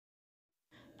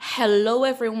Hello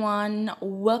everyone,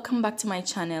 welcome back to my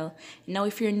channel. Now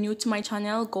if you're new to my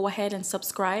channel, go ahead and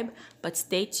subscribe, but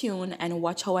stay tuned and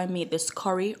watch how I make this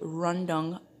curry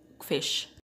rundown fish.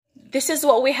 This is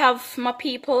what we have, my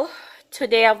people.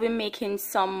 Today I've been making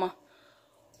some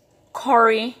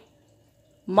curry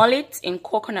mullet in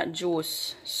coconut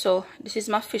juice. So this is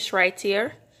my fish right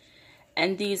here,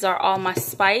 and these are all my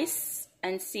spice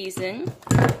and season,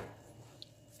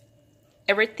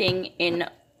 everything in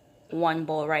one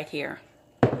bowl right here.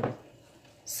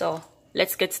 So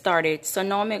let's get started. So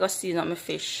now I'm gonna season up my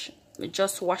fish. We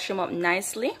just wash them up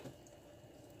nicely.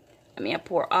 I'm gonna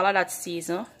pour all of that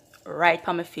season right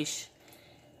on my fish.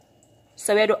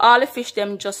 So we do all the fish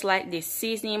them just like this.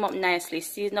 Season them up nicely.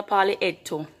 Season up all the head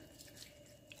too.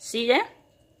 See there?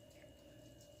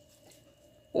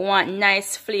 We want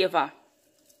nice flavor.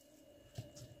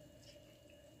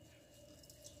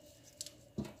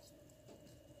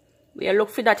 We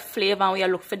look for that flavor and we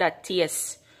look for that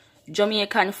taste.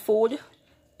 Jamaican food,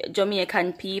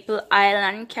 Jamaican people,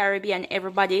 island, Caribbean,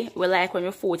 everybody, we like when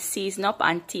your food season up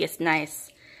and taste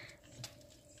nice.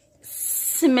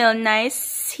 Smell nice,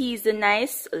 season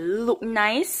nice, look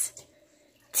nice,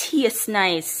 taste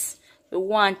nice. We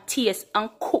want taste and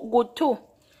cook good too.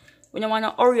 We don't want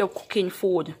to hurry up cooking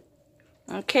food.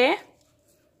 Okay?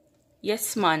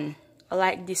 Yes, man. I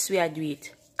like this way I do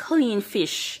it. Clean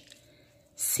fish.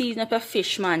 Season up your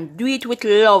fish, man. Do it with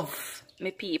love, my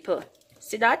people.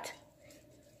 See that?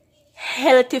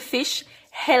 Healthy fish,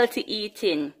 healthy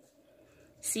eating.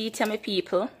 See it, my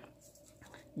people.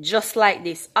 Just like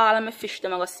this. All of my fish,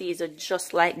 them are going to season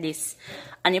just like this.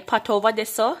 And you pot over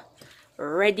this, so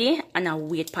ready, and I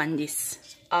wait on this.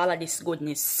 All of this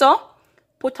goodness. So,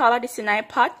 put all of this in a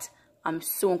pot. I'm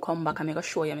soon come back and I'm going to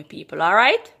show you, my people.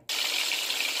 Alright?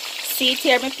 See it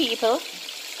here, my people.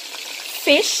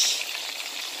 Fish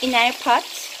in a pot,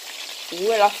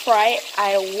 will fry,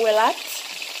 I will at,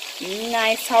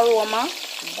 nice aroma,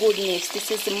 goodness.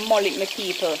 This is the mullet, my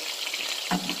people.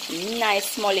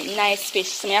 Nice mullet, nice fish.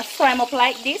 So I fry them up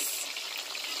like this,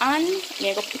 and I'm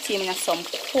going to put them in some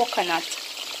coconut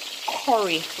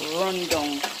curry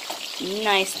rundown.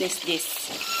 Niceness,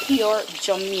 this pure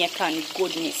Jamaican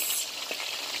goodness.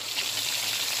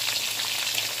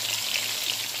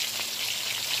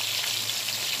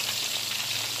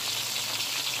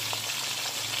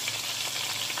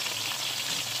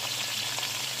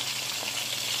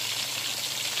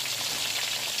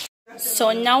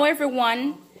 So now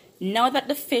everyone, now that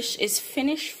the fish is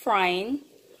finished frying,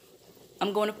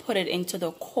 I'm going to put it into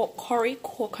the curry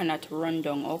coconut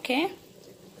rundown, okay?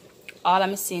 All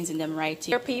I'm seeing in them right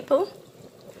here, people.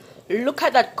 Look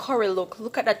at that curry look.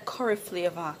 Look at that curry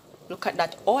flavor. Look at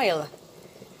that oil.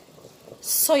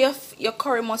 So your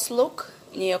curry must look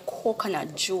in your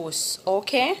coconut juice,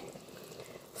 okay?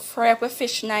 Fry up your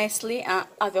fish nicely and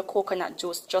have your coconut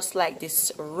juice just like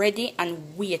this, ready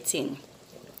and waiting.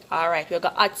 Alright, we're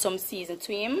going to add some season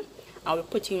to him, and we'll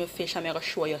put in the fish, and I'm going to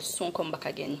show you soon come back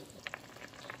again.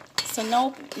 So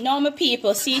now my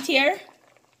people, see it here?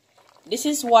 This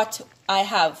is what I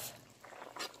have.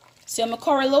 See my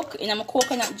curry look in my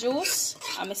coconut juice,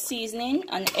 and my seasoning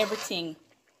and everything.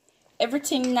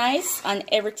 Everything nice and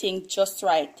everything just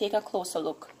right. Take a closer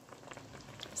look.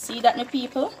 See that, my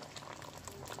people?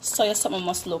 So your something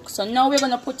must look. So now we're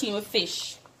going to put in the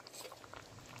fish.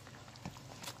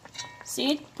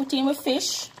 See it? Put in with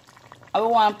fish. I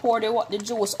want to pour the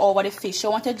juice over the fish.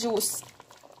 You want the juice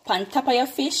on top of your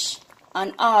fish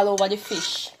and all over the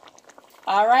fish.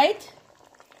 Alright?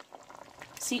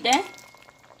 See it there?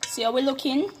 See how we're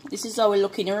looking? This is how we're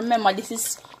looking. Remember, this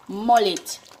is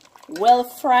mullet. Well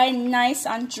fried, nice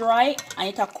and dry. And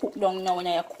it will cook down now in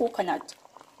your coconut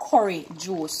curry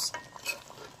juice.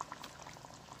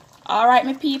 Alright,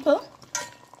 my people?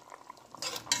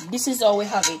 This is how we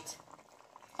have it.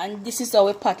 And this is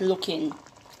our pot looking.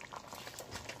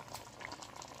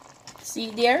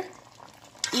 See there?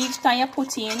 Each time you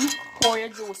put in, pour your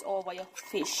juice over your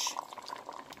fish.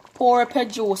 Pour up your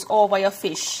juice over your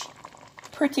fish.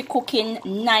 Pretty cooking,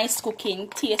 nice cooking,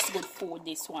 taste good food,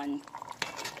 this one.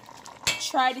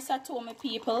 Try this at home, my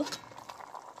people.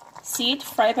 See it?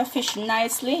 Fry up your fish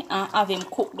nicely and have him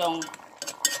cook down.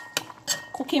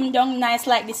 Cook him down nice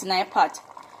like this in a pot.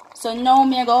 So now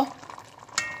me go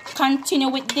continue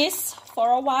with this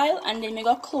for a while, and then we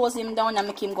go close him down and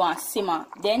make him go and simmer.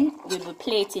 Then we'll be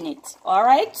plating it.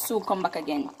 Alright, so come back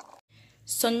again.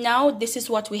 So now this is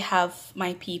what we have,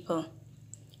 my people.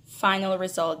 Final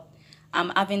result. I'm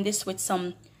having this with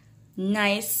some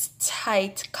nice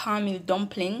tight caramel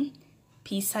dumpling,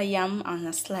 piece of yam, and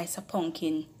a slice of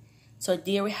pumpkin. So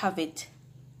there we have it.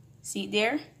 See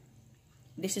there?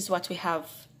 This is what we have.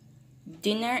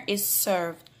 Dinner is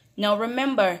served. Now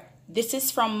remember, this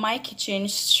is from my kitchen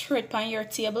straight on your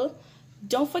table.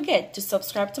 Don't forget to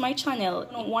subscribe to my channel.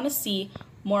 I want to see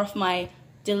more of my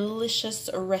delicious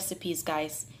recipes,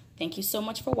 guys. Thank you so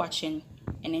much for watching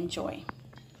and enjoy.